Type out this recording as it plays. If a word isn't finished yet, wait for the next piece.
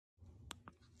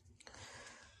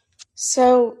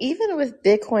So even with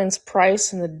Bitcoin's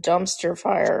price in the dumpster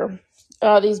fire,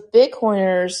 these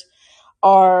Bitcoiners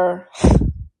are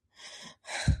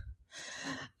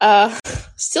uh,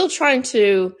 still trying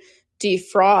to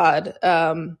defraud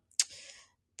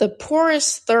the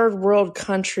poorest third world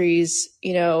countries,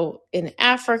 in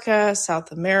Africa,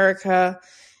 South America.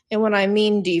 And when I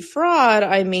mean defraud,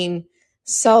 I mean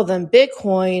sell them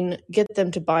Bitcoin, get them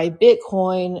to buy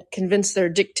Bitcoin, convince their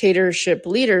dictatorship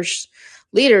leaders,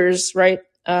 right?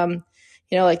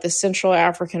 Like the Central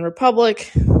African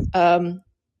Republic.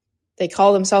 They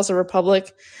call themselves a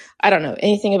republic. I don't know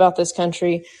anything about this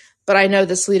country, but I know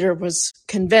this leader was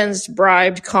convinced,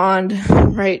 bribed, conned,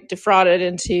 right, defrauded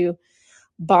into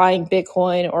buying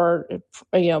Bitcoin or,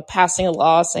 passing a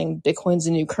law saying Bitcoin's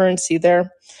a new currency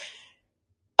there.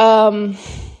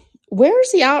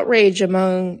 Where's the outrage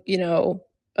among,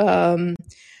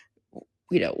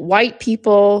 white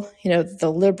people,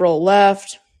 the liberal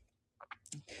left?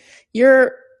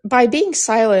 By being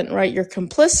silent, right, you're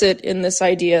complicit in this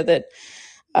idea that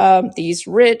these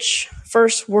rich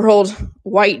first world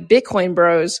white Bitcoin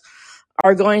bros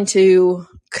are going to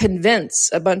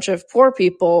convince a bunch of poor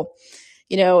people,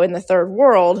 in the third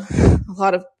world, a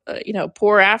lot of,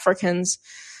 poor Africans,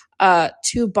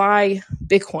 to buy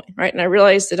Bitcoin, right? And I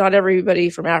realize that not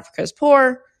everybody from Africa is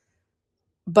poor,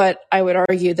 but I would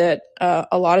argue that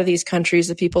a lot of these countries,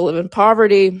 the people live in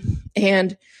poverty,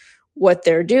 and what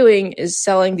they're doing is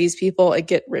selling these people a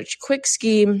get-rich-quick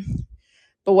scheme.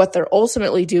 But what they're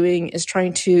ultimately doing is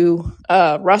trying to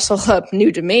rustle up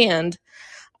new demand,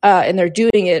 and they're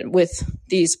doing it with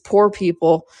these poor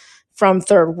people from the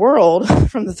third world,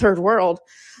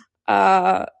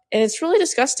 and it's really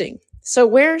disgusting. So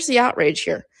where's the outrage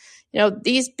here?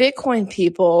 These Bitcoin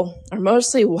people are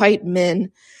mostly white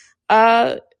men,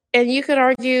 and you could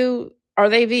argue, are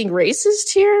they being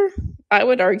racist here? I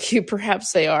would argue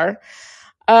perhaps they are.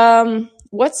 Maybe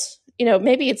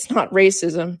it's not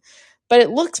racism, but it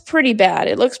looks pretty bad.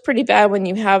 It looks pretty bad when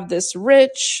you have this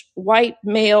rich white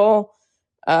male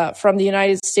from the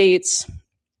United States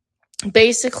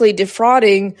basically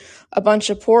defrauding a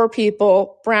bunch of poor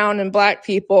people, brown and black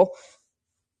people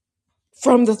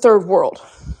from the third world.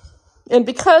 And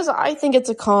because I think it's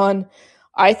a con,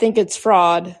 I think it's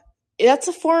fraud.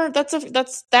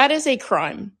 That is a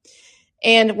crime.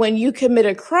 And when you commit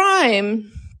a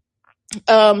crime,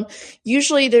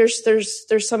 usually there's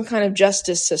some kind of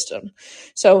justice system.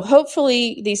 So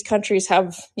hopefully these countries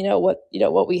have,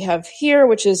 what we have here,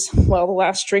 which is, well, the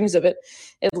last strings of it,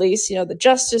 at least, the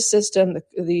justice system,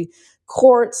 the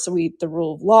courts, the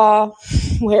rule of law,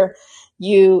 where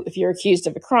if you're accused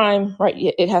of a crime, right,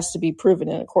 it has to be proven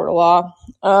in a court of law.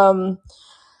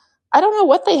 I don't know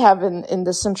what they have in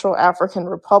the Central African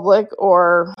Republic,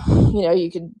 or,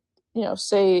 you could,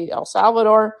 say El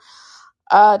Salvador.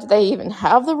 Do they even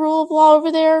have the rule of law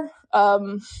over there? I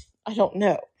don't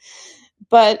know.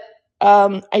 But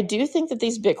I do think that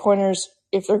these Bitcoiners,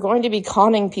 if they're going to be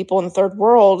conning people in the third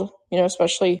world,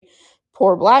 especially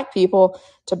poor black people,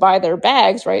 to buy their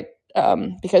bags, right?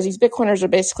 Because these Bitcoiners are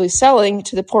basically selling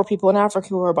to the poor people in Africa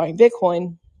who are buying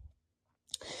Bitcoin.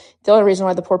 The only reason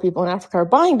why the poor people in Africa are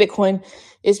buying Bitcoin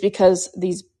is because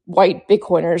these white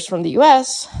Bitcoiners from the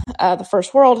US, the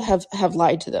first world, have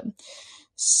lied to them.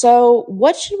 So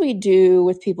what should we do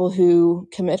with people who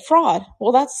commit fraud?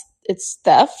 Well, it's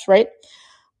theft, right?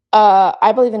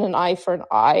 I believe in an eye for an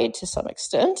eye to some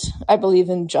extent. I believe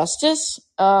in justice.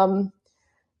 And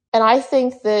I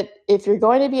think that if you're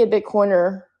going to be a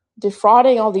Bitcoiner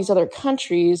defrauding all these other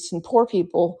countries and poor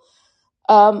people,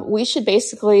 we should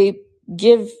basically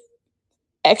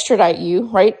extradite you,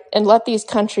 right? And let these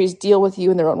countries deal with you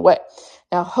in their own way.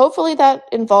 Now, hopefully that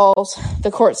involves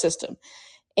the court system.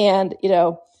 And,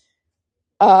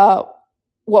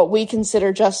 what we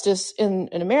consider justice in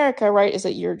America, right, is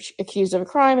that you're accused of a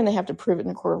crime and they have to prove it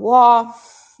in a court of law.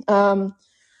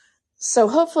 So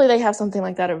hopefully they have something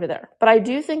like that over there. But I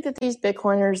do think that these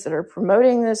Bitcoiners that are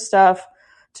promoting this stuff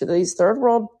to these third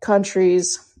world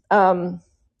countries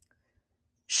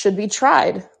should be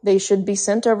tried. They should be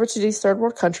sent over to these third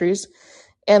world countries,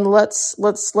 and let's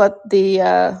let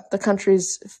the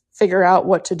countries figure out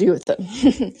what to do with them.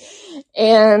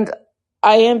 And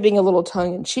I am being a little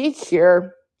tongue-in-cheek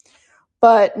here,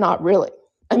 but not really.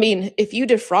 I mean, if you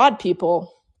defraud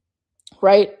people,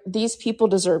 right, these people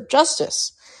deserve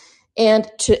justice.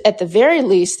 And at the very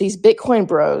least, these Bitcoin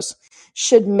bros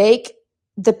should make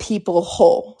the people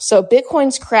whole. So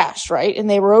Bitcoin's crashed, right? And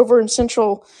they were over in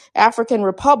Central African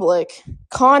Republic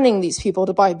conning these people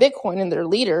to buy Bitcoin and their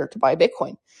leader to buy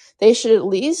Bitcoin. They should at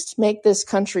least make this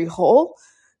country whole.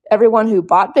 Everyone who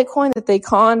bought Bitcoin that they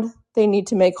conned, they need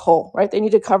to make whole, right? They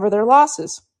need to cover their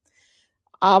losses.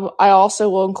 I also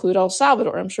will include El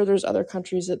Salvador. I'm sure there's other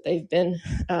countries that they've been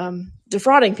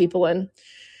defrauding people in.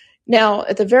 Now,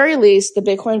 at the very least, the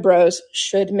Bitcoin bros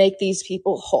should make these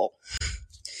people whole.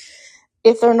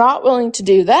 If they're not willing to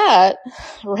do that,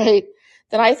 right,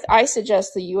 then I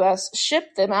suggest the U.S.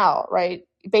 ship them out, right?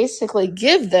 Basically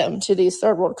give them to these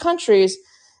third world countries,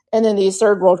 and then these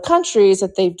third world countries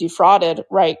that they've defrauded,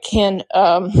 right, can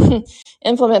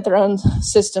implement their own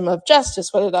system of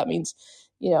justice. Whether that means,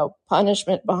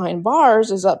 punishment behind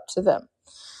bars is up to them.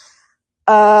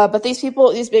 But these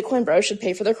Bitcoin bros should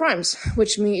pay for their crimes,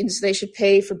 which means they should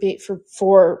pay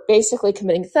for basically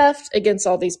committing theft against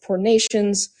all these poor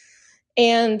nations,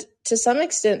 and to some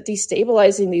extent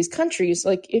destabilizing these countries.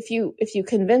 Like if you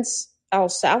convince El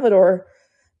Salvador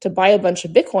to buy a bunch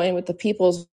of Bitcoin with the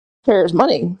people's taxpayers'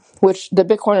 money, which the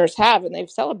Bitcoiners have, and they've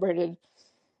celebrated,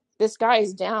 this guy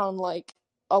is down like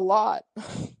a lot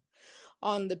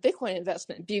on the Bitcoin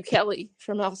investment. Bukele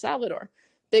from El Salvador.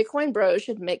 Bitcoin bros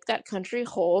should make that country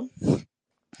whole.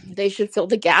 They should fill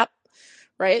the gap,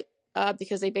 right?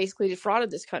 Because they basically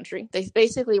defrauded this country. They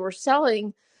basically were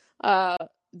selling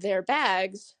their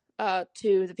bags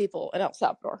to the people in El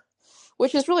Salvador,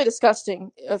 which is really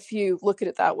disgusting if you look at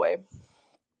it that way.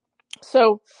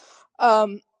 So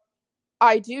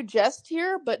I do jest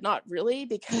here, but not really,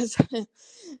 because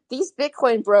these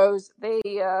Bitcoin bros, they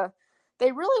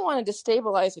really want to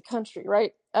destabilize a country,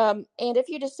 right? And if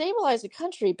you destabilize a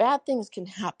country, bad things can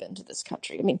happen to this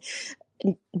country. I mean,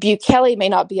 Bukele may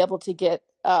not be able to get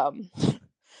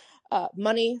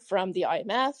money from the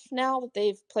IMF now that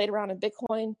they've played around in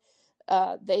Bitcoin.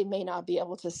 They may not be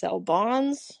able to sell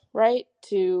bonds, right,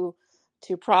 to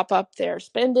prop up their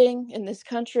spending in this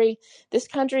country. This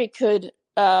country could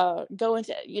go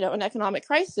into an economic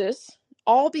crisis,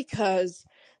 all because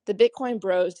the Bitcoin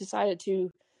bros decided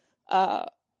to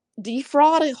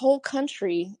defraud a whole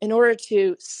country in order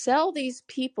to sell these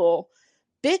people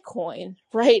Bitcoin,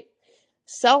 right?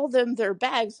 Sell them their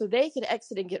bags so they could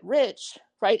exit and get rich,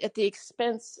 right, at the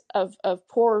expense of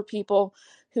poorer people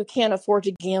who can't afford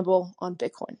to gamble on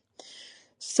Bitcoin.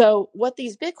 So what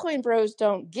these Bitcoin bros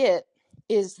don't get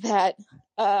is that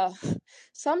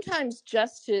sometimes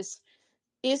justice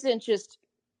isn't just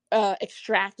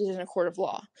extracted in a court of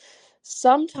law.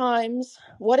 Sometimes,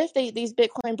 what if these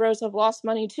Bitcoin bros have lost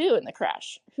money too in the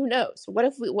crash? Who knows? What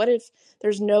if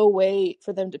there's no way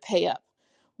for them to pay up?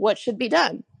 What should be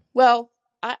done? Well,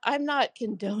 I'm not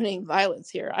condoning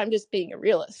violence here. I'm just being a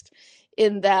realist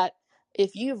in that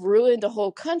if you've ruined a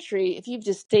whole country, if you've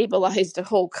destabilized a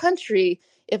whole country,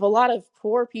 if a lot of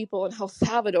poor people in El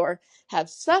Salvador have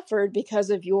suffered because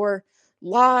of your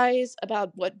lies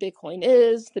about what Bitcoin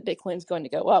is, that Bitcoin's going to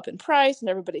go up in price and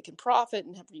everybody can profit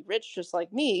and be rich just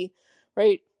like me,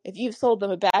 right? If you've sold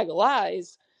them a bag of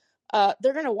lies,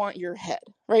 they're going to want your head,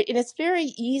 right? And it's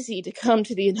very easy to come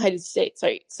to the United States,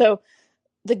 right? So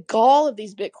the gall of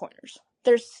these Bitcoiners,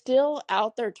 they're still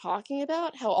out there talking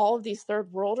about how all of these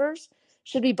third worlders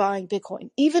should be buying Bitcoin,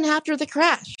 even after the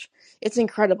crash. It's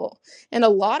incredible. And a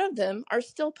lot of them are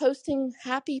still posting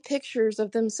happy pictures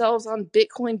of themselves on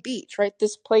Bitcoin Beach, right?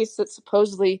 This place that's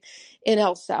supposedly in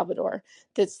El Salvador,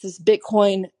 that's this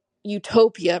Bitcoin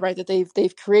utopia, right, that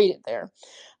they've created there.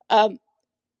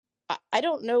 I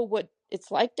don't know what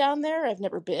it's like down there. I've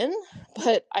never been,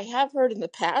 but I have heard in the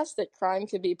past that crime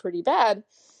can be pretty bad.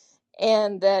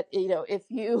 And that, if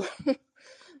you,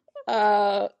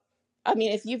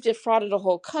 if you've defrauded a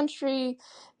whole country,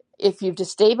 if you've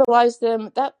destabilized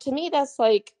them, that, to me, that's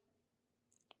like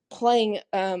playing,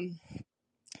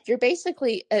 you're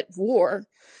basically at war.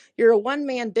 You're a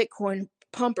one-man Bitcoin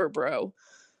pumper, bro,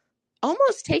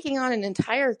 almost taking on an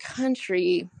entire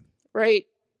country, right?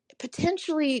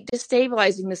 Potentially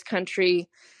destabilizing this country.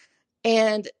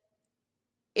 And,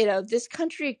 this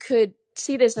country could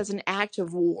see this as an act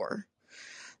of war.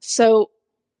 So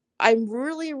I'm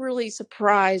really, really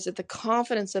surprised at the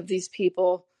confidence of these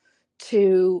people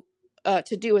to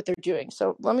do what they're doing.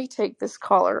 So let me take this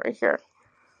caller right here.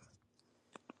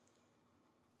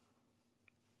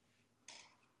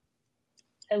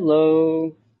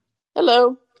 Hello.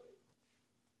 Hello.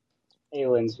 Hey,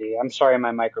 Lindsay. I'm sorry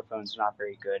my microphone's not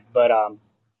very good, but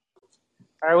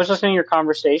I was listening to your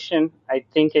conversation. I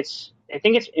think it's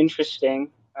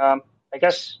interesting. I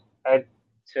guess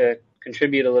to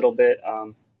contribute a little bit.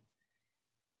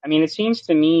 It seems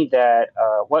to me that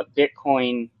what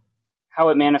Bitcoin, how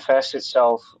it manifests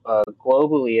itself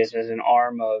globally is as an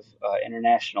arm of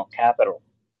international capital.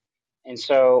 And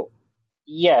so,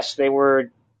 yes, they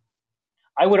were.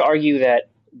 I would argue that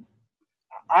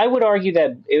I would argue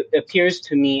that it appears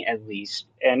to me, at least,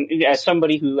 and as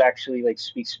somebody who actually like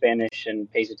speaks Spanish and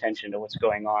pays attention to what's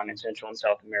going on in Central and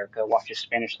South America, watches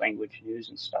Spanish language news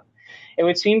and stuff, it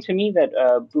would seem to me that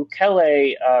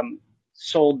Bukele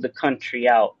sold the country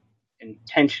out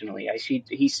intentionally. I see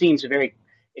he seems very,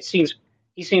 it seems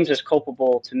he seems as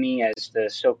culpable to me as the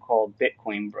so-called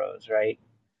Bitcoin bros, right?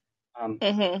 Um,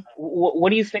 Hmm. what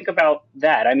do you think about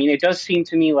that? I mean, it does seem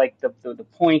to me like the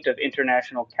point of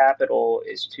international capital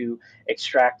is to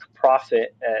extract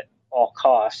profit at all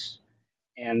costs,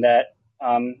 and that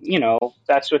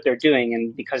that's what they're doing.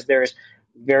 And because there's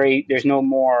no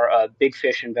more big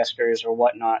fish investors or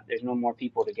whatnot, there's no more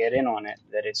people to get in on it.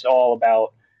 That it's all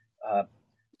about uh,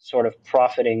 sort of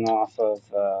profiting off of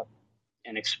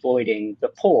and exploiting the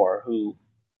poor who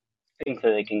think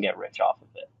that they can get rich off of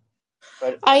it.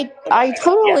 I Yeah.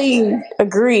 totally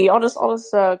agree. I'll just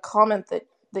comment that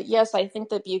yes, I think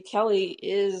that Bukele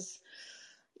is,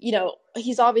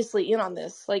 he's obviously in on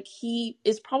this. Like he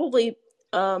is probably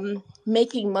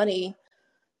making money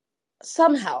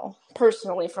somehow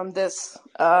personally from this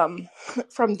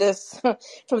from this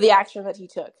from the action that he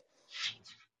took.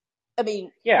 I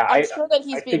mean, Yeah, I'm sure that I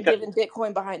he's being think that given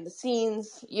Bitcoin behind the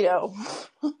scenes.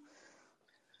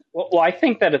 I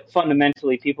think that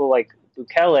fundamentally people like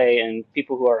Bukele and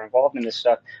people who are involved in this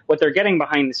stuff, what they're getting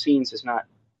behind the scenes is not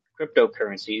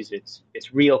cryptocurrencies;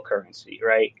 it's real currency,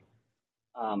 right?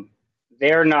 Um,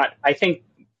 they're not. I think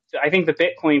the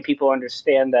Bitcoin people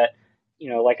understand that,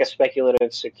 like a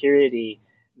speculative security,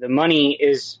 the money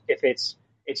is if it's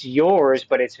yours,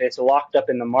 but it's locked up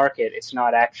in the market, it's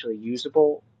not actually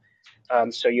usable.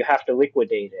 So you have to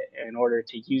liquidate it in order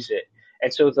to use it.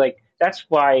 And so like that's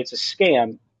why it's a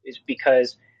scam, is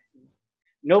because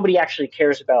nobody actually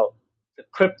cares about the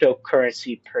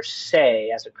cryptocurrency per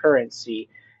se as a currency.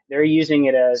 They're using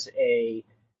it as a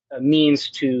means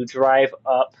to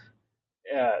uh,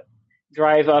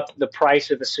 drive up the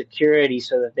price of a security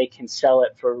so that they can sell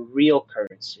it for real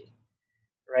currency,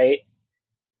 right?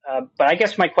 But I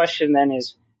guess my question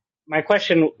is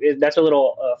that's a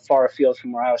little far afield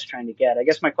from where I was trying to get. I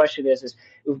guess my question is if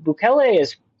Bukele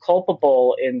is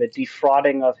culpable in the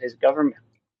defrauding of his government,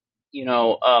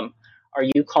 are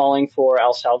you calling for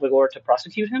El Salvador to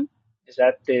prosecute him? Is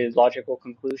that the logical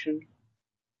conclusion?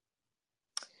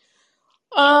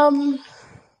 um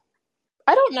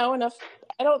I don't know enough.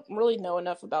 I don't really know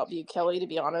enough about Bukele, to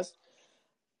be honest.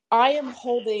 I am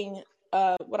holding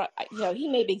he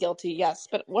may be guilty, yes,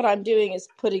 but what I'm doing is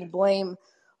putting blame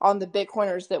on the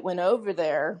Bitcoiners that went over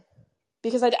there,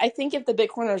 because I think if the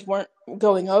Bitcoiners weren't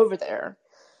going over there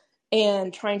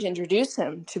and trying to introduce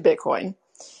him to Bitcoin,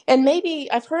 and maybe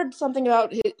I've heard something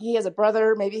about he has a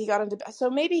brother, maybe he got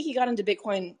into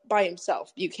Bitcoin by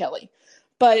himself, Bukele,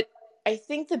 but I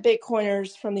think the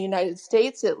Bitcoiners from the United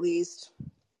States, at least,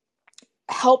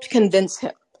 helped convince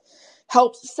him,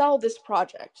 helped sell this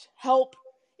project, help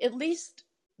at least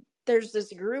there's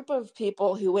this group of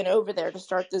people who went over there to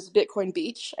start this Bitcoin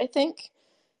beach, I think,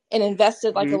 and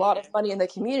invested like a Hmm. lot of money in the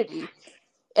community.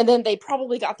 And then they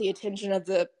probably got the attention of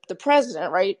the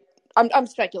president, right? I'm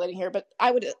speculating here, but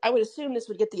I would assume this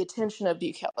would get the attention of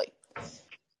Bukele.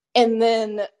 And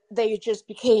then they just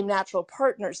became natural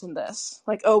partners in this.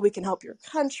 Like, oh, we can help your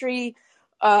country.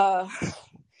 Uh,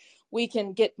 we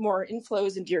can get more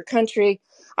inflows into your country.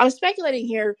 I'm speculating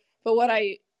here, but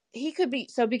he could be,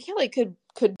 so Bukele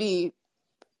could be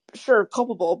sure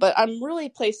culpable, but I'm really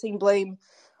placing blame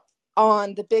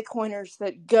on the Bitcoiners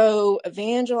that go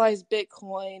evangelize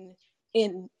Bitcoin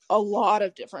in a lot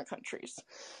of different countries.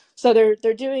 So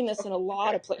they're doing this in a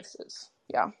lot of places.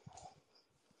 Yeah.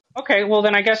 Okay, well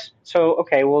then I guess so.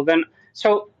 Okay, well then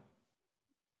so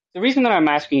the reason that I'm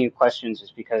asking you questions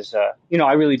is because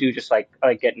I really do just like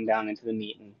getting down into the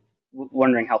meat and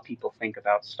wondering how people think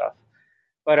about stuff.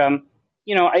 But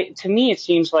to me, it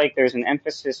seems like there's an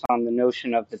emphasis on the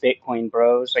notion of the Bitcoin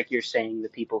bros, like you're saying, the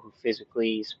people who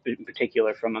physically, in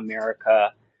particular from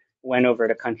America, went over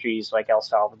to countries like El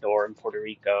Salvador and Puerto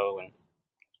Rico and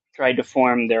tried to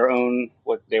form their own,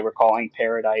 what they were calling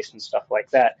paradise and stuff like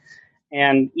that.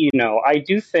 And, I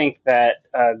do think that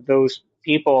those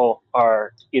people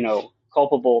are,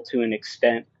 culpable to an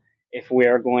extent if we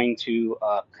are going to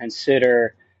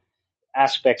consider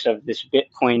aspects of this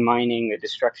Bitcoin mining, the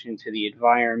destruction to the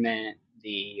environment,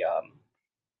 the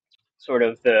sort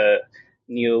of the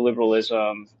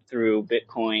neoliberalism through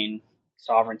Bitcoin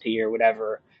sovereignty or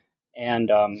whatever, and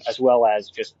as well as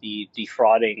just the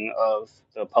defrauding of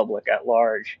the public at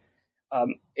large.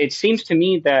 It seems to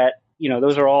me that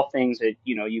those are all things that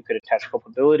you could attach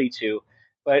culpability to,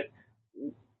 but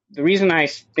the reason I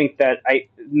think that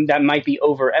might be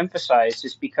overemphasized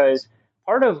is because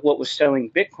part of what was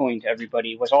selling Bitcoin to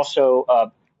everybody was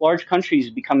also large countries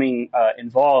becoming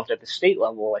involved at the state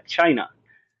level, like China,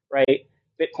 right?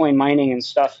 Bitcoin mining and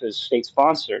stuff is state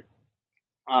sponsored.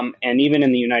 And even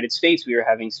in the United States, we were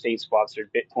having state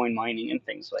sponsored Bitcoin mining and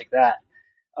things like that.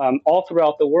 All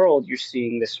throughout the world, you're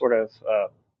seeing this sort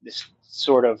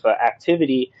of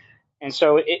activity. And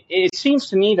so it seems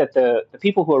to me that the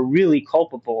people who are really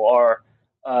culpable are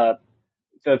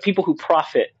the people who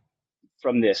profit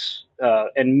from this,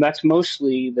 and that's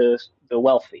mostly the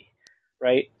wealthy,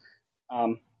 right?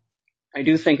 Um, I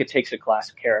do think it takes a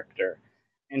class character,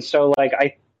 and so like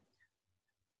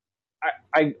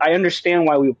I understand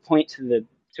why we would point to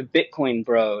Bitcoin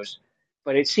bros,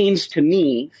 but it seems to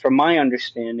me, from my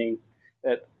understanding,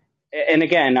 that, and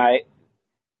again, I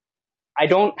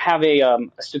don't have a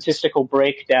statistical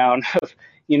breakdown of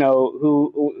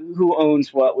who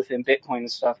owns what within Bitcoin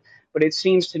and stuff, but it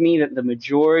seems to me that the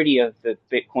majority of the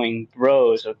Bitcoin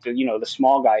bros, of the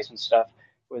small guys and stuff,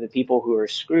 were the people who were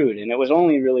screwed, and it was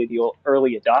only really the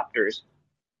early adopters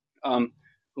um,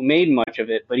 who made much of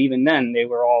it, but even then they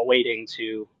were all waiting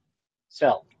to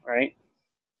sell, right?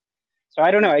 So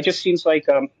I don't know. It just seems like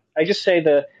I just say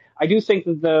I do think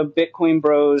that the Bitcoin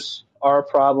bros are a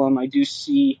problem. I do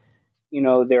see,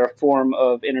 they're a form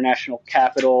of international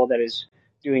capital that is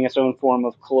doing its own form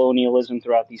of colonialism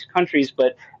throughout these countries,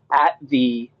 but at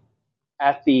the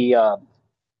at the uh,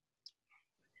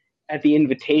 at the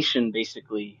invitation,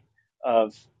 basically,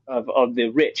 of of the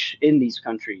rich in these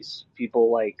countries,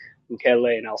 people like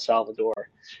Bukele and El Salvador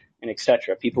and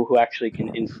etc., people who actually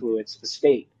can influence the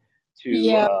state to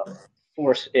Yeah,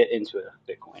 force it into a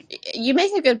Bitcoin. you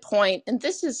make a good point, and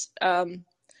this is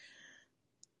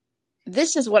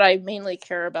what I mainly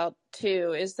care about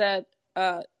too. Is that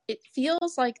it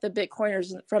feels like the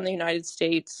Bitcoiners from the United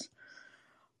States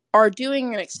are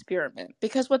doing an experiment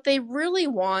because what they really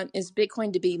want is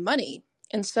Bitcoin to be money,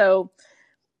 and so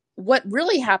what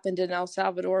really happened in El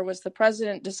Salvador was the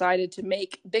president decided to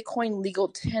make Bitcoin legal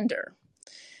tender,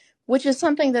 which is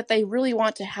something that they really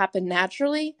want to happen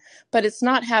naturally, but it's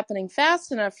not happening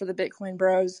fast enough for the Bitcoin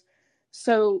bros.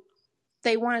 So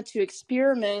they wanted to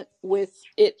experiment with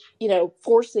it,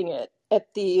 forcing it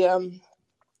at the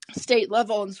state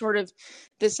level and sort of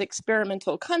this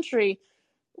experimental country,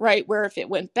 right? Where if it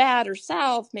went bad or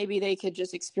south, maybe they could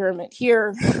just experiment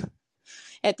here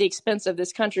at the expense of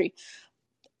this country.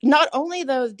 Not only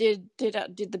though did the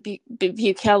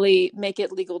Bukele make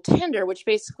it legal tender, which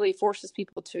basically forces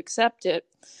people to accept it,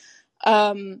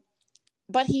 um,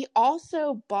 but he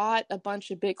also bought a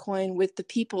bunch of Bitcoin with the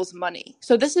people's money.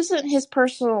 So this isn't his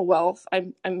personal wealth,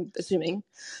 I'm assuming,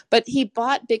 but he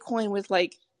bought Bitcoin with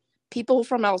like people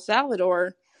from El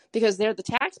Salvador because they're the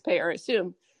taxpayer, I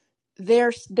assume.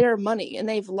 Their money, and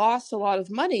they've lost a lot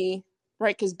of money,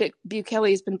 right? Because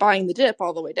Bukele has been buying the dip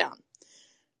all the way down.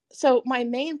 So my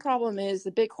main problem is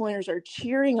the Bitcoiners are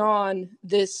cheering on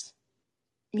this,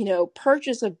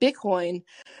 purchase of Bitcoin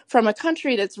from a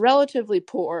country that's relatively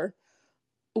poor,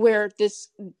 where this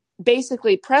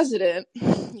basically president,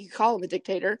 you call him a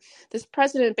dictator, this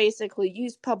president basically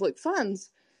used public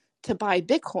funds to buy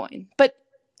Bitcoin. But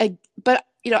I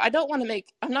don't want to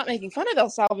I'm not making fun of El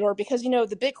Salvador because the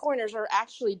Bitcoiners are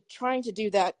actually trying to do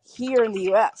that here in the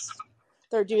U.S.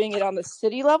 They're doing it on the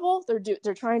city level.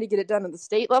 They're trying to get it done on the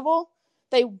state level.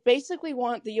 They basically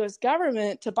want the U.S.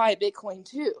 government to buy Bitcoin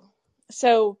too.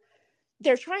 So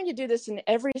they're trying to do this in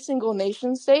every single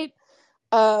nation state,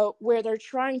 where they're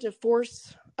trying to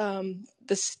force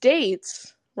the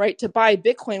states, right, to buy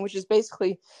Bitcoin, which is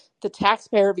basically the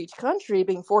taxpayer of each country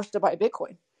being forced to buy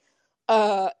Bitcoin.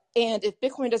 And if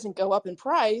Bitcoin doesn't go up in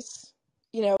price,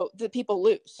 the people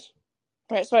lose.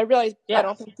 Right. So I realize I Yeah.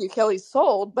 don't think Kelly's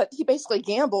sold, but he basically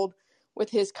gambled with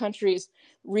his country's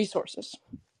resources.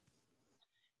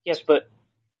 Yes, but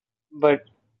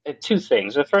two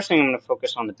things. The first thing I'm going to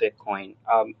focus on the Bitcoin.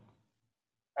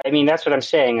 I mean, that's what I'm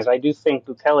saying is I do think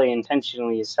Bukele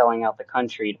intentionally is selling out the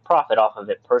country to profit off of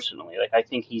it personally. Like I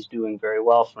think he's doing very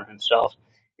well for himself,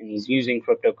 and he's using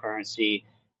cryptocurrency,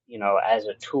 as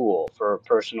a tool for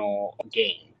personal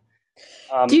gain.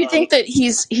 Do Um, you think that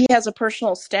he has a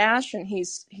personal stash and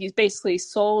he's basically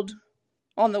sold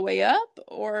on the way up,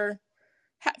 or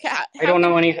I how don't can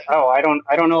know any. Oh, I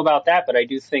don't know about that, but I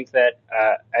do think that.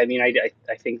 I mean,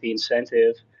 I think the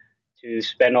incentive to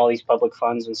spend all these public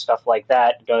funds and stuff like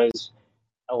that does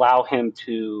allow him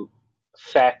to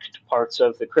affect parts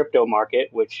of the crypto market,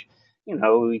 which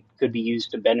could be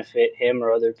used to benefit him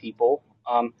or other people.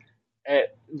 Uh,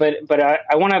 but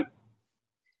I want to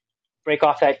break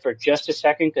off that for just a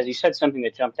second because you said something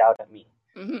that jumped out at me.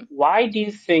 mm-hmm. Why do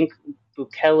you think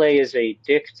Bukele is a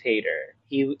dictator?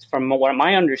 from what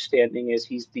my understanding is,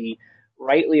 he's the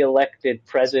rightly elected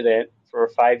president for a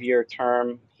 5-year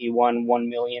term. He won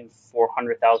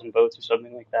 1,400,000 votes or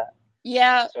something like that.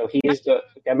 Yeah, So he is the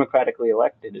democratically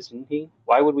elected, isn't he?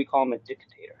 Why would we call him a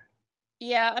dictator?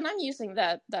 yeah, and I'm using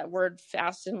that word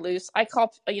fast and loose. I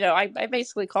call I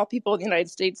basically call people in the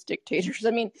United States dictators. I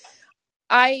mean,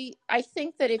 I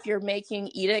think that if you're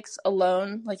making edicts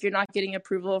alone, like you're not getting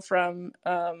approval from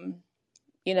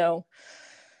you know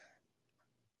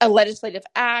a legislative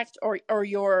act or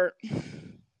your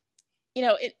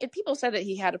people said that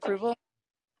he had approval,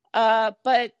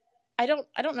 but I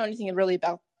don't know anything really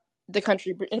about the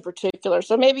country in particular,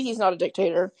 so maybe he's not a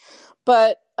dictator,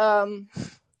 but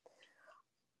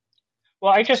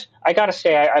Well, I gotta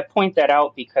say, I point that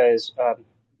out because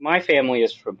my family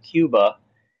is from Cuba,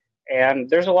 and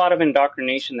there's a lot of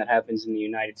indoctrination that happens in the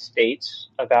United States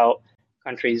about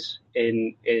countries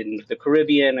in the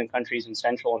Caribbean and countries in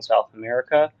Central and South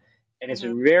America. And it's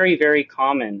mhm. very, very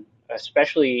common,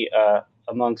 especially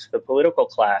amongst the political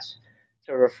class,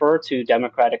 to refer to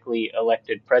democratically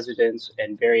elected presidents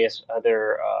and various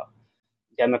other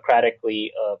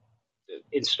democratically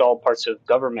installed parts of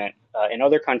government in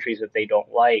other countries that they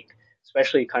don't like,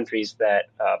 especially countries that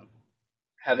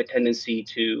have a tendency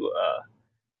to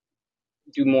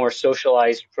do more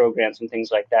socialized programs and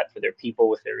things like that for their people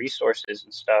with their resources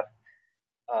and stuff.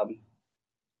 Um,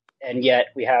 and yet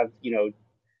we have,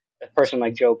 a person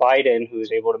like Joe Biden who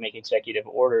is able to make executive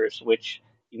orders, which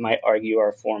you might argue are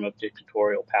a form of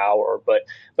dictatorial power, but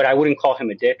I wouldn't call him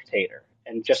a dictator.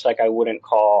 And just like I wouldn't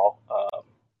call,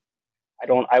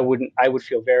 I would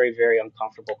feel very, very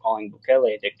uncomfortable calling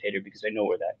Bukele a dictator because I know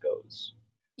where that goes.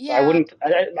 So I Yeah. wouldn't.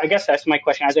 I guess that's my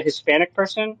question. As a Hispanic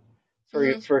person,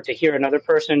 Mhm. for to hear another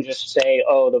person just say,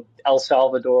 "Oh, the El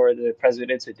Salvador, the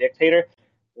president's a dictator,"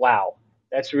 wow,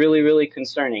 that's really, really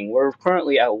concerning. We're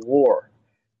currently at war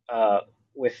uh,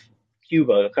 with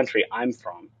Cuba, the country I'm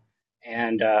from,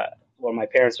 and where my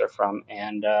parents are from,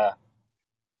 and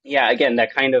yeah, again,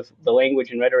 that kind of the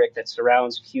language and rhetoric that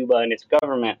surrounds Cuba and its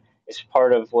government is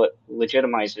part of what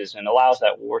legitimizes and allows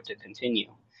that war to continue.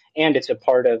 And it's a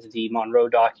part of the Monroe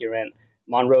Doctrine,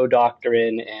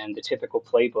 and the typical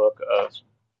playbook of,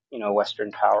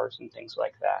 Western powers and things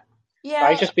like that. So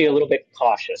I Yeah. just be a little bit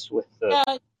cautious with the Yeah,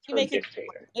 you term make it.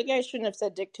 dictator. Maybe I shouldn't have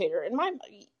said dictator. In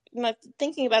my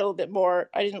thinking about it a little bit more,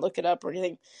 I didn't look it up or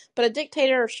anything. But a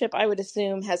dictatorship, I would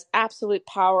assume, has absolute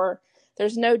power.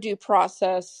 There's no due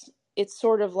process. It's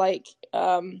sort of like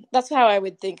that's how I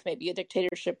would think maybe a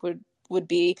dictatorship would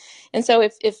be. And so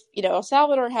if El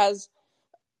Salvador has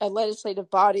a legislative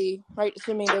body, right?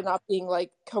 Assuming they're not being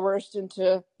like coerced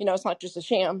into, it's not just a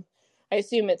sham. I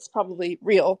assume it's probably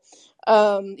real.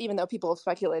 Even though people have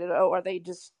speculated, oh, are they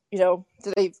just, do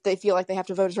they feel like they have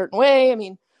to vote a certain way? I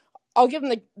mean, I'll give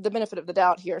them the benefit of the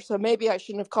doubt here. So maybe I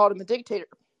shouldn't have called him a dictator.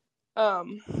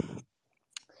 Um,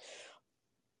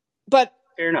 but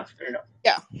Fair enough. Fair enough.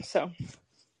 yeah, so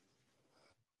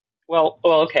Well,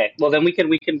 okay. Well, then we can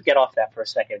get off that for a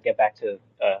second. Get back to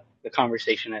the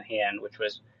conversation at hand, which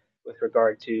was with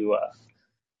regard to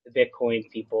the Bitcoin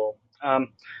people.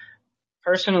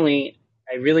 Personally,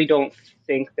 I really don't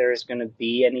think there's going to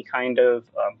be any kind of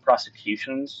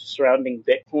prosecutions surrounding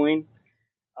Bitcoin.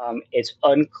 It's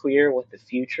unclear what the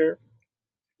future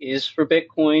is for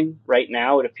Bitcoin right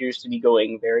now. It appears to be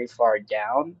going very far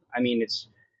down. I mean, it's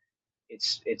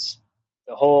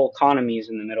the whole economy is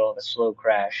in the middle of a slow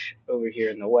crash over here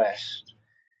in the West.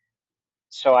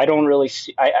 So I don't really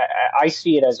see. I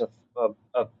see it as a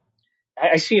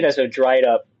I see it as a dried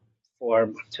up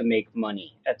form to make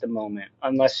money at the moment,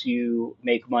 unless you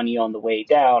make money on the way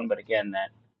down. But again,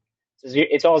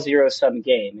 it's all zero sum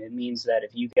game. It means that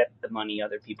if you get the money,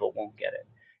 other people won't get it.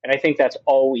 And I think that's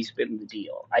always been the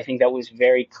deal. I think that was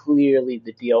very clearly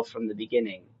the deal from the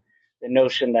beginning. The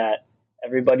notion that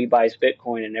everybody buys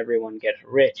Bitcoin and everyone gets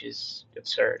rich is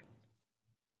absurd.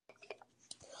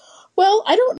 well,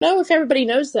 I don't know if everybody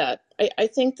knows that. I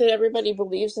think that everybody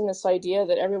believes in this idea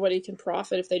that everybody can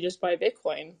profit if they just buy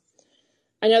Bitcoin.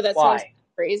 I know that sounds Why?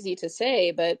 crazy to say,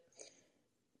 but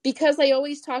because they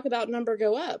always talk about number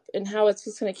go up and how it's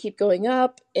just going to keep going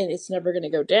up and it's never going to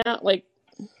go down. Like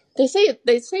they say that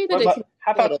What it can about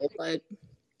how be about? little, but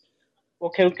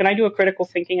Well, can I do a critical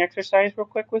thinking exercise real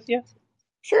quick with you?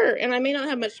 sure. And I may not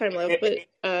have much time left, It,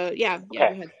 but yeah, go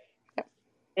okay, ahead.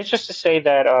 it's just to say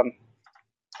that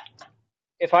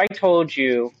if I told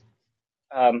you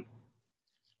um,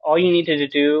 all you needed to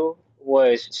do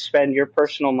was spend your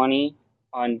personal money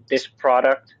on this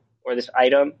product or this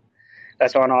item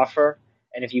that's on offer,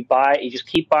 and if you buy, you just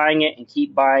keep buying it and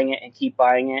keep buying it and keep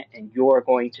buying it, and you're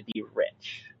going to be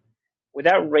rich. would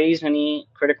that raise any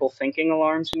critical thinking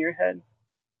alarms in your head?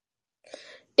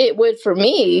 It would for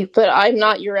me, but I'm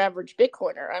not your average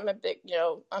Bitcoiner. I'm a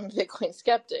Bitcoin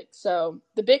skeptic. So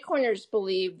the Bitcoiners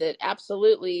believe that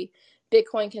absolutely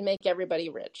Bitcoin can make everybody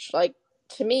rich. Like,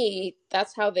 to me,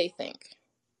 that's how they think.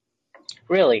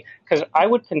 Really, because I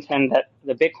would contend that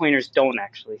the Bitcoiners don't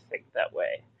actually think that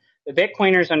way. The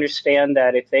Bitcoiners understand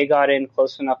that if they got in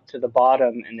close enough to the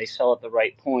bottom and they sell at the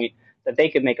right point, that they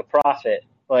could make a profit.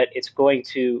 But it's going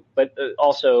to, but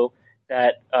also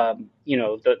that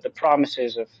the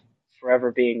promises of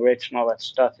forever being rich and all that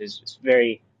stuff is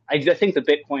very. I think the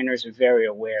Bitcoiners are very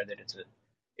aware that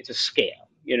it's a scam.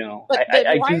 But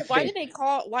I do why think.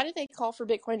 do they call for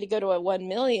Bitcoin to go to a 1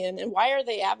 million, and why are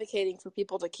they advocating for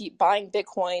people to keep buying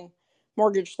Bitcoin,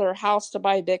 mortgage their house to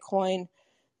buy Bitcoin?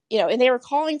 And they were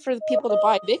calling for the people to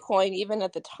buy Bitcoin even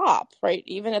at the top, right?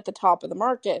 Even at the top of the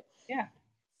market. Yeah,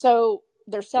 So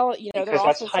they're selling, they're because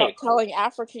that's also hype. telling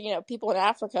Africa, people in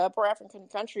Africa, poor African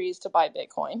countries, to buy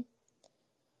Bitcoin.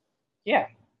 Yeah,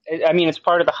 I mean, it's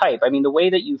part of the hype. I mean, the way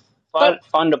that you So,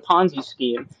 fund a Ponzi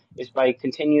scheme is by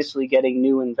continuously getting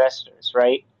new investors,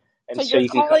 right? so And so you're you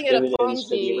can calling cut it a dividends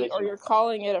to the Ponzi, or original. you're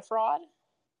calling it a fraud?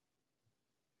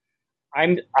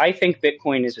 I think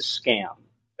Bitcoin is a scam.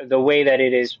 The way that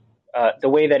it is,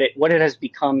 what it has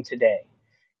become today.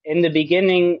 In the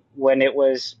beginning, when it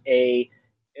was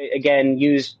again,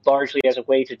 used largely as a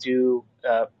way to do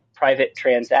private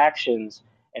transactions,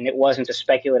 and it wasn't a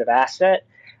speculative asset,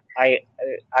 I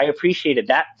I appreciated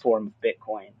that form of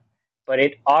Bitcoin, but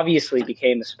it obviously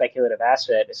became a speculative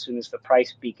asset as soon as the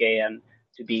price began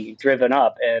to be driven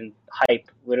up and hype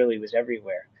literally was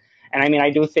everywhere. And I mean,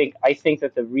 I think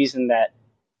that the reason that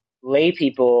lay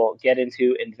people get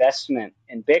into investment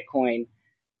in Bitcoin,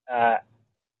 uh,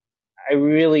 I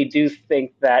really do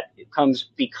think that it comes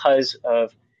because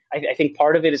of, I think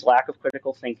part of it is lack of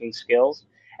critical thinking skills.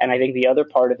 And I think the other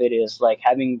part of it is like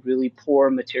having really poor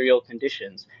material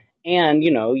conditions. And, you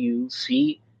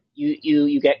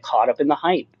get caught up in the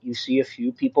hype. You see a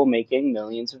few people making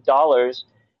millions of dollars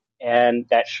and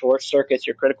that short circuits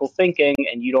your critical thinking.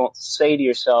 And you don't say to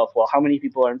yourself, well, how many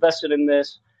people are invested in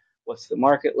this? What's the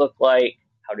market look like?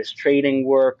 How does trading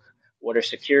work? What are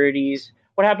securities?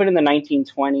 What happened in the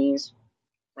 1920s?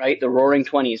 Right? The Roaring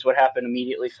Twenties. What happened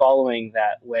immediately following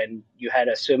that when you had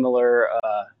a similar,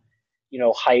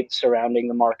 hype surrounding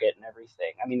the market and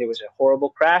everything? I mean, there was a horrible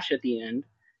crash at the end,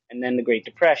 and then the Great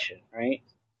Depression, right?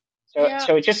 Yeah.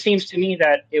 So it just seems to me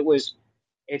that it was.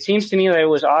 It seems to me that it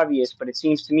was obvious, but it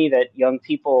seems to me that young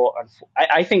people.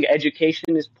 I think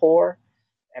education is poor,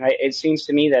 and it seems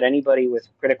to me that anybody with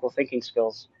critical thinking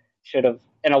skills should have.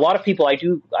 And a lot of people,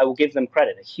 I will give them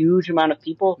credit. A huge amount of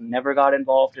people never got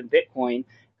involved in Bitcoin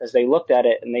because they looked at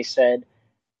it and they said,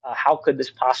 how could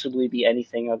this possibly be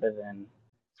anything other than,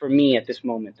 for me at this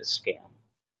moment, a scam?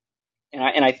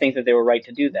 And I think that they were right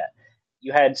to do that.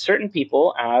 You had certain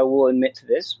people, and I will admit to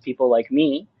this, people like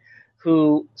me,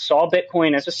 who saw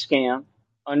Bitcoin as a scam,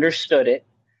 understood it,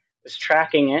 was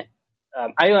tracking it.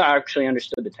 I actually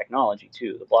understood the technology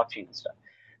too, the blockchain and stuff.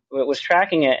 But was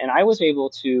tracking it, and I was able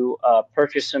to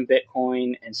purchase some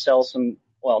Bitcoin and sell some.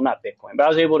 Well, not Bitcoin, but I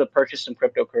was able to purchase some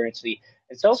cryptocurrency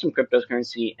and sell some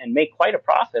cryptocurrency and make quite a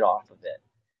profit off of it.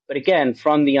 But again,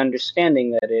 from the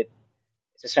understanding that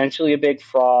it's essentially a big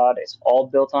fraud. It's all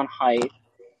built on hype.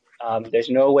 There's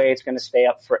no way it's going to stay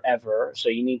up forever. So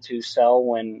you need to sell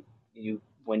when you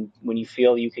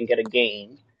feel you can get a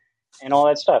gain and all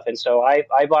that stuff. And so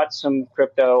I bought some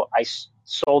crypto.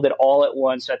 Sold it all at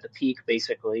once at the peak,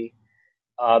 basically,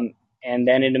 and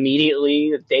then it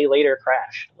immediately a day later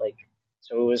crashed. Like,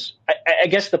 so it was. I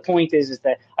guess the point is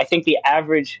that I think the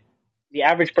average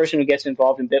person who gets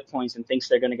involved in Bitcoins and thinks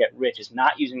they're going to get rich is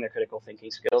not using their critical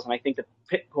thinking skills, and I think the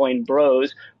Bitcoin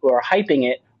bros who are hyping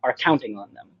it are counting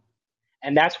on them.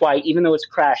 And that's why, even though it's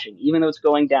crashing, even though it's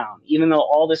going down, even though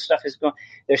all this stuff is going,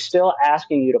 they're still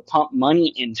asking you to pump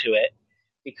money into it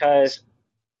because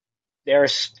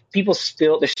there's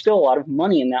still a lot of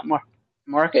money in that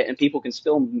market, and people can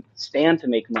still stand to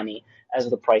make money as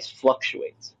the price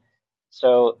fluctuates.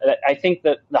 So I think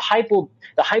that the hype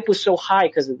was so high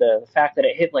because of the fact that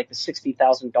it hit like the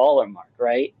 $60,000 mark,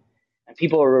 right? And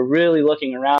people were really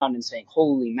looking around and saying,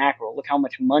 "Holy mackerel! Look how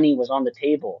much money was on the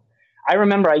table." I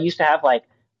remember I used to have like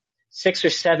 6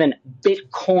 or 7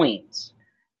 bitcoins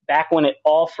back when it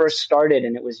all first started,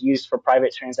 and it was used for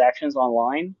private transactions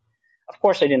online. Of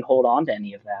course, I didn't hold on to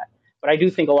any of that, but I do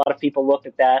think a lot of people looked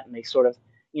at that and they sort of,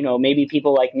 maybe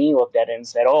people like me looked at it and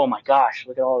said, "Oh my gosh,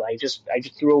 look at all! I just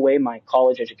threw away my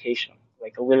college education.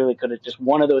 Like, I literally could have just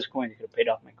one of those coins could have paid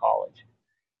off my college."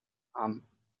 Um,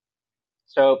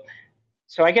 so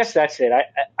so I guess that's it.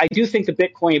 I do think the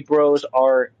Bitcoin bros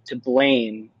are to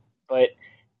blame, but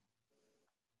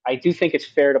I do think it's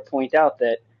fair to point out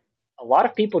that a lot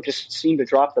of people just seem to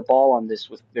drop the ball on this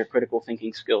with their critical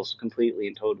thinking skills completely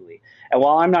and totally. And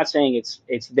while I'm not saying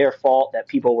it's their fault that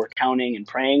people were counting and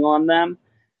preying on them,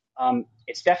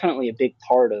 it's definitely a big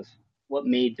part of what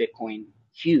made Bitcoin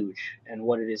huge and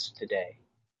what it is today.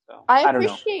 So I don't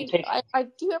know. I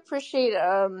do appreciate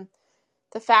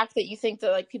the fact that you think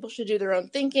that like people should do their own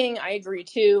thinking. I agree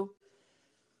too.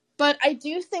 But I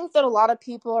do think that a lot of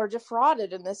people are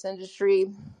defrauded in this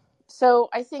industry. So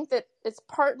I think that it's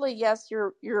partly, yes,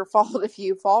 your fault if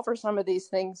you fall for some of these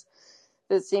things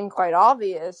that seem quite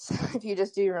obvious if you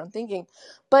just do your own thinking.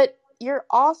 But you're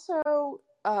also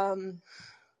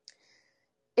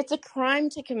it's a crime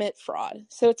to commit fraud.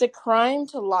 So it's a crime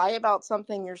to lie about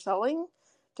something you're selling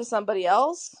to somebody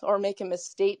else or make a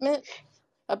misstatement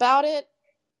about it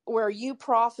where you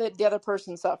profit, the other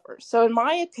person suffers. So in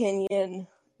my opinion,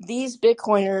 these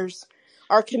Bitcoiners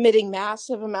are committing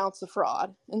massive amounts of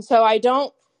fraud. And so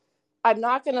I'm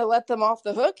not going to let them off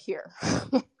the hook here.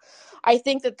 I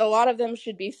think that a lot of them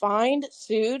should be fined,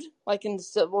 sued, like in the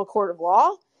civil court of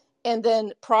law, and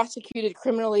then prosecuted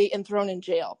criminally and thrown in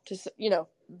jail. Just,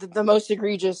 the most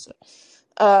egregious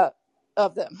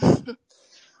of them.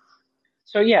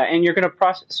 So yeah, and you're going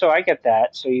to So I get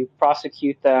that. So you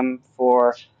prosecute them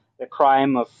for the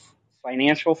crime of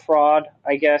financial fraud,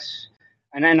 I guess.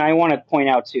 And then I want to point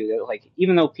out too that like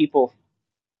even though people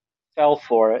fell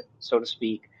for it, so to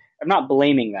speak, I'm not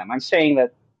blaming them. I'm saying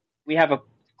that we have a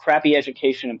crappy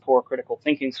education and poor critical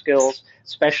thinking skills,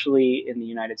 especially in the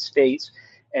United States,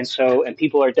 and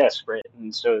people are desperate,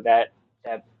 and so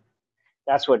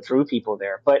that's what drew people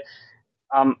there. But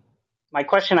um, my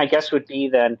question, I guess, would be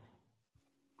then,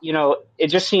 it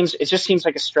just seems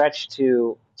like a stretch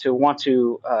to want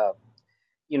to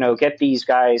get these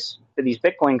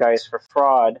Bitcoin guys for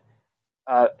fraud.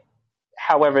 Uh,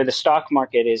 However, the stock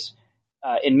market is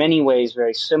in many ways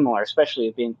very similar,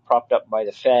 especially being propped up by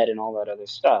the Fed and all that other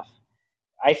stuff.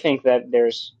 I think that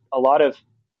there's a lot of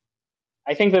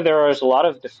I think that there is a lot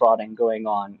of defrauding going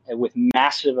on with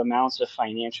massive amounts of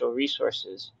financial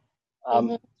resources. Um,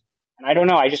 Mm-hmm. and I don't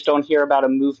know. I just don't hear about a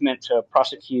movement to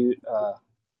prosecute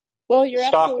Well, the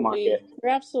stock market.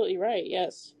 you're absolutely right.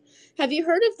 Yes. Have you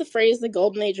heard of the phrase "the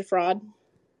golden age of fraud"?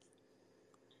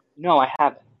 No, I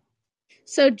haven't.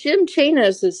 So Jim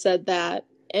Chanos has said that,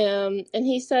 and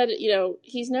he said,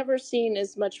 he's never seen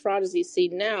as much fraud as he's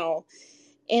seen now,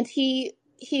 and he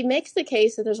makes the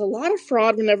case that there's a lot of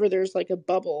fraud whenever there's like a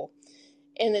bubble,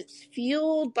 and it's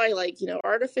fueled by like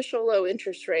artificial low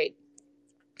interest rates.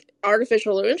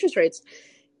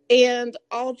 And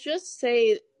I'll just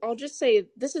say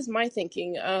this is my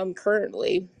thinking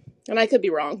currently, and I could be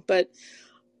wrong, but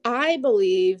I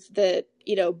believe that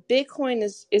Bitcoin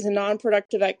is a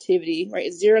non-productive activity, right?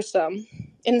 It's zero sum.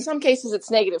 And in some cases,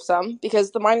 it's negative sum because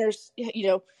the miners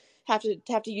have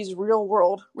to use real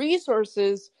world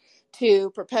resources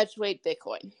to perpetuate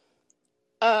Bitcoin.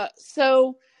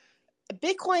 So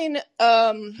Bitcoin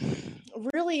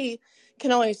really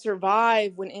can only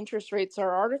survive when interest rates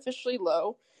are artificially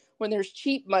low, when there's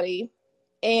cheap money,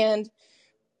 and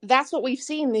that's what we've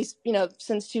seen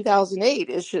since 2008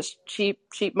 is just cheap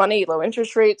money, low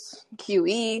interest rates,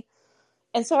 QE.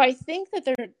 And so I think that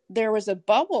there was a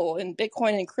bubble in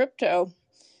Bitcoin and crypto,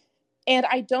 and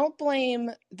I don't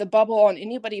blame the bubble on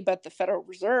anybody but the Federal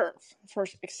Reserve for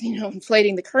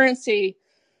inflating the currency,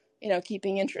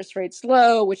 keeping interest rates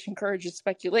low, which encourages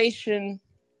speculation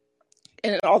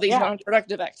and all these Yeah,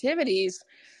 non-productive activities.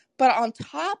 But on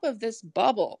top of this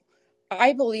bubble,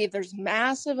 I believe there's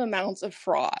massive amounts of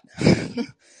fraud.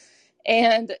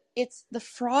 And it's the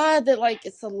fraud that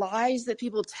it's the lies that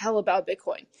people tell about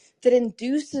Bitcoin that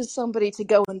induces somebody to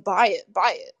go and buy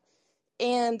it.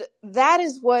 And that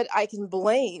is what I can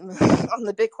blame on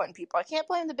the Bitcoin people. I can't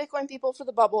blame the Bitcoin people for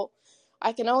the bubble.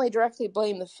 I can only directly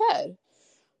blame the Fed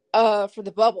for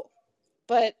the bubble.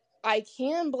 But I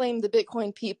can blame the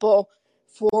Bitcoin people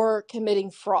for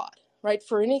committing fraud, right?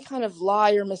 For any kind of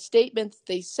lie or misstatement that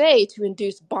they say to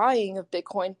induce buying of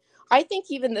Bitcoin. I think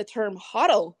even the term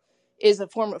HODL is a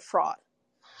form of fraud.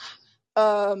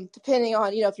 Depending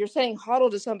on, if you're saying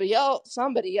HODL to somebody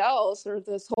else, or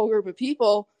this whole group of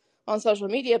people on social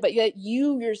media, but yet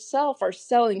you yourself are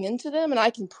selling into them, and I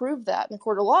can prove that in the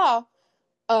court of law,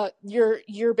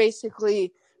 you're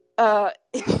basically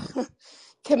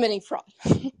committing fraud.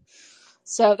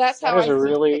 So that's that how is I a see it.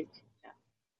 really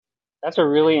that's a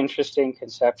really interesting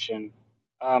conception.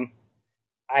 Um,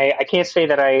 I can't say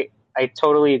that I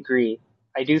totally agree.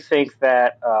 I do think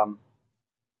that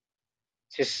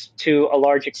just to a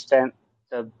large extent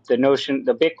the notion,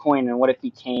 the Bitcoin and what it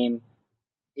became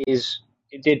is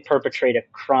it did perpetrate a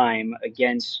crime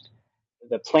against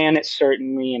the planet,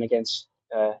 certainly, and against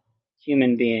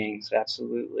human beings,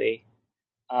 absolutely.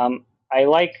 I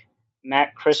like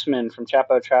Matt Christman from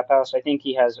Chapo Trap House. I think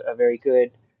he has a very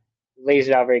good, lays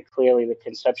it out very clearly, the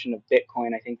conception of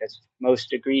Bitcoin. I think that's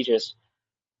most egregious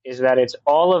is that it's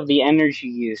all of the energy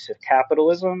use of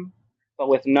capitalism, but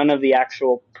with none of the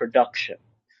actual production.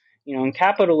 You know, and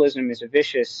capitalism is a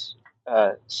vicious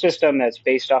system that's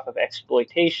based off of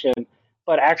exploitation,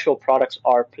 but actual products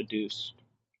are produced.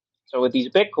 So with these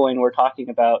Bitcoin, we're talking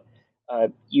about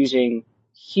using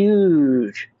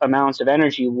huge amounts of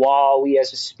energy while we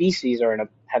as a species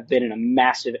have been in a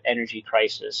massive energy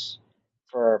crisis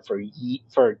for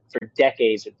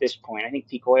decades at this point. I think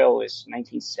peak oil was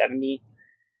 1970,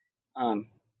 um,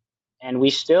 and we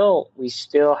still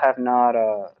have not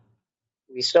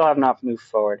moved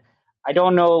forward. I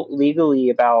don't know legally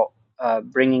about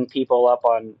bringing people up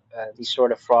on these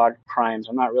sort of fraud crimes.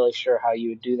 I'm not really sure how you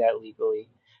would do that legally,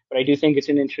 but I do think it's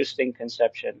an interesting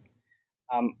conception.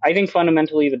 I think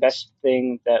fundamentally the best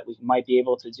thing that we might be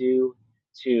able to do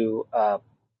to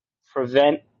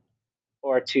prevent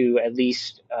or to at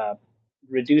least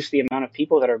reduce the amount of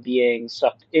people that are being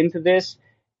sucked into this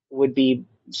would be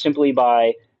simply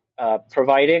by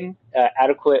providing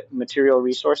adequate material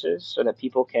resources so that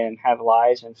people can have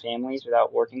lives and families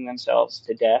without working themselves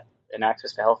to death and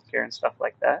access to healthcare and stuff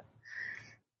like that.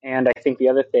 And I think the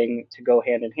other thing to go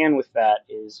hand in hand with that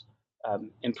is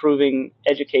improving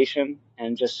education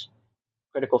and just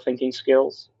critical thinking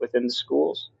skills within the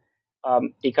schools.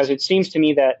 Because it seems to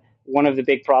me that one of the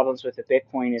big problems with the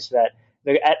Bitcoin is that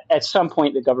at some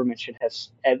point the government should have,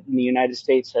 in the United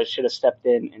States, should have stepped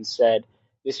in and said,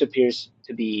 this appears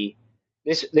to be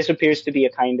this appears to be a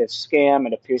kind of scam.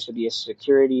 It appears to be a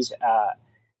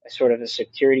sort of a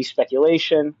security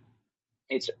speculation.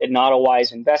 It's not a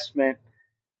wise investment,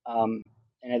 and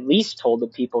at least told the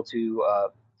people to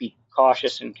be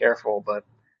cautious and careful. But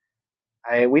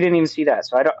we didn't even see that,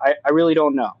 so I really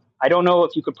don't know. I don't know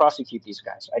if you could prosecute these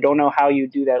guys. I don't know how you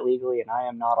do that legally, and I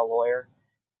am not a lawyer.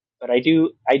 But I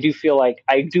do feel like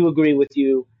I do agree with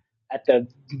you at the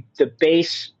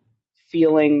base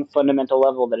feeling fundamental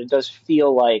level that it does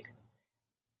feel like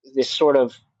this sort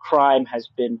of crime has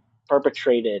been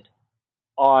perpetrated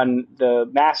on the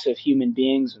massive human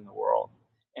beings in the world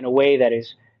in a way that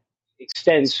is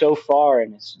extends so far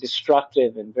and is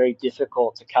destructive and very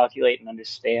difficult to calculate and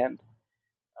understand.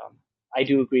 Um, I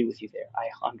do agree with you there. I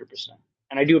 100%.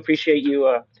 And I do appreciate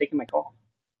you taking my call.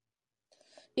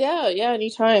 Yeah, yeah,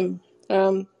 anytime.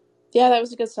 Um, yeah, that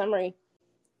was a good summary.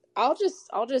 I'll just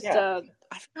Yeah.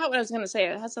 I forgot what I was gonna say.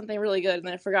 I had something really good and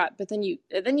then I forgot. But then you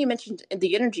mentioned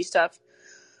the energy stuff,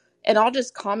 and I'll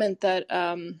just comment that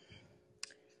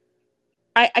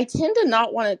I tend to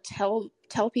not want to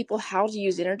tell people how to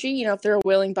use energy, if they're a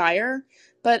willing buyer.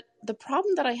 But the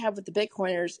problem that I have with the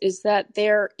Bitcoiners is that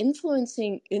they're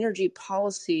influencing energy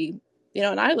policy,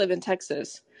 and I live in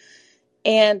Texas.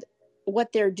 And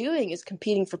what they're doing is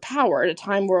competing for power at a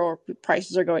time where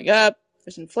prices are going up,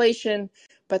 there's inflation,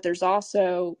 but there's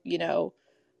also,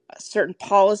 certain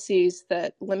policies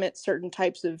that limit certain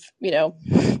types of,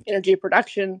 energy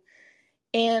production.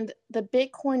 And the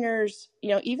Bitcoiners,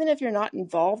 even if you're not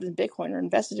involved in Bitcoin or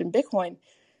invested in Bitcoin,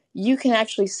 you can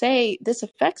actually say this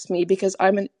affects me because I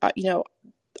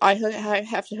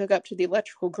have to hook up to the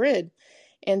electrical grid,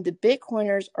 and the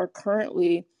Bitcoiners are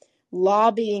currently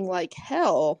lobbying like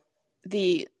hell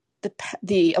the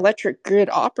the electric grid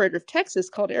operator of Texas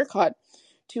called ERCOT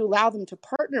to allow them to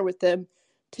partner with them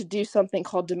to do something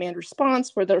called demand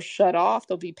response, where they'll shut off.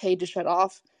 They'll be paid to shut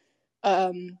off.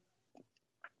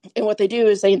 And what they do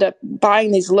is they end up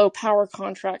buying these low power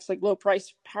contracts, like low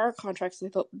price power contracts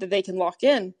that they can lock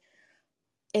in,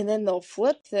 and then they'll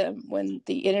flip them when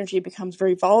the energy becomes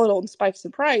very volatile and spikes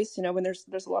in price. When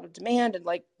there's a lot of demand, and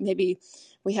like maybe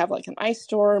we have like an ice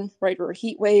storm, right, or a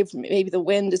heat wave. Maybe the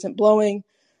wind isn't blowing,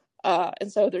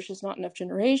 and so there's just not enough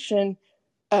generation.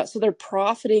 So they're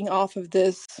profiting off of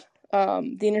this,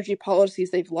 the energy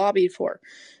policies they've lobbied for.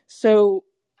 So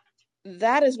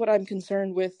that is what I'm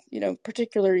concerned with,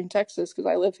 particularly in Texas, because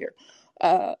I live here,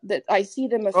 that I see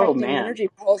them Oh affecting the man. energy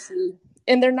policy.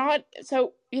 And they're not,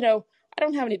 so, I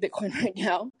don't have any Bitcoin right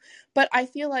now, but I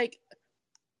feel like,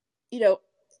 you know,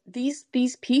 these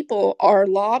people are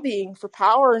lobbying for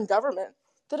power in government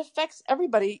that affects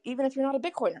everybody, even if you're not a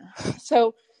Bitcoiner.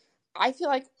 So I feel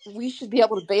like we should be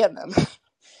able to ban them,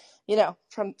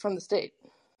 from the state.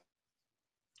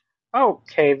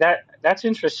 Okay, that's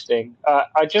interesting.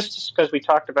 Just because we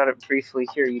talked about it briefly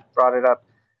here, you brought it up.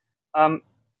 Um,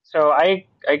 So I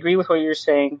agree with what you're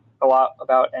saying a lot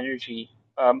about energy.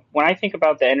 When I think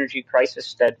about the energy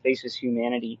crisis that faces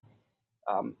humanity,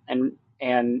 and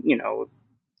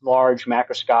large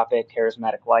macroscopic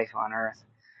charismatic life on Earth,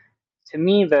 to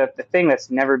me the thing that's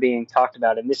never being talked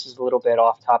about, and this is a little bit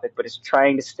off topic, but it's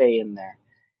trying to stay in there,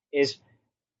 is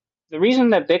the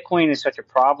reason that Bitcoin is such a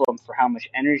problem for how much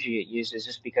energy it uses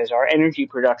is because our energy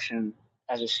production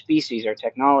as a species, our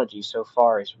technology so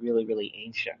far is really, really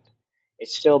ancient.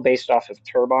 It's still based off of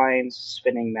turbines,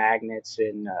 spinning magnets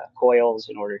in coils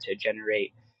in order to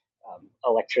generate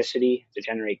electricity, to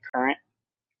generate current.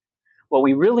 What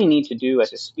we really need to do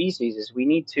as a species is we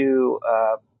need to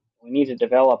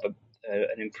develop an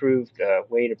improved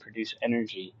way to produce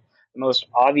energy. The most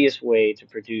obvious way to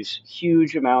produce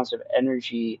huge amounts of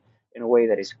energy in a way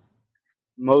that is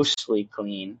mostly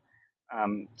clean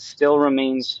still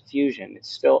remains fusion. It's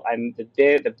still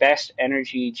the best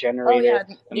energy Oh generator,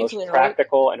 yeah, the most nuclear, right?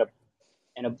 practical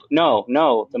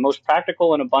no, the most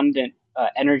practical and abundant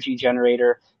energy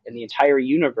generator in the entire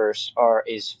universe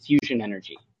is fusion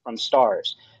energy from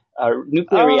stars.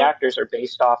 Nuclear Oh, reactors are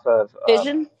based off of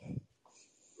fission.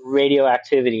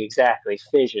 radioactivity, exactly,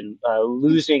 fission,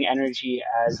 losing energy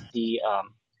as the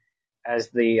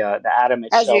atom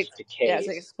As you, itself yeah, as it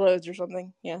decays. explodes or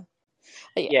something. Yeah.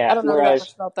 Yeah, I Yeah, don't know that whereas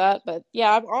much about that, but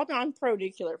yeah, I'm pro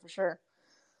nuclear for sure.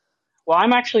 Well,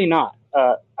 I'm actually not.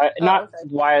 Oh, Not okay.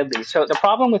 widely. So the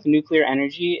problem with nuclear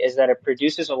energy is that it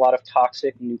produces a lot of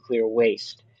toxic nuclear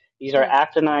waste. These are Hmm.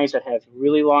 actinides that have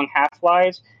really long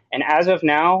half-lives, and as of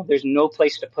now, there's no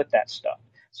place to put that stuff.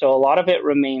 So a lot of it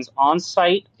remains on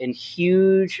site in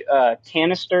huge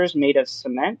canisters made of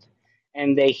cement,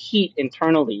 and they heat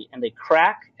internally, and they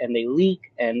crack, and they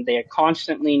leak, and they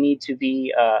constantly need to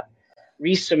be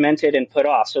re-cemented and put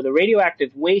off. So the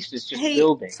radioactive waste is just Hey,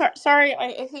 building. sorry,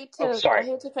 I hate Oh, to sorry.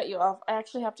 cut you off. I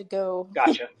actually have to go.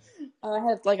 Gotcha. I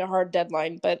had like a hard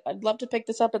deadline, but I'd love to pick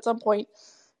this up at some point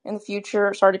in the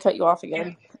future. Sorry to cut you off Yeah.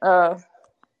 again. Uh,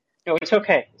 No, it's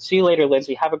okay. See you later,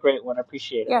 Lindsay. Have a great one. I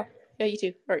appreciate it. yeah, yeah, you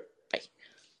too. All right.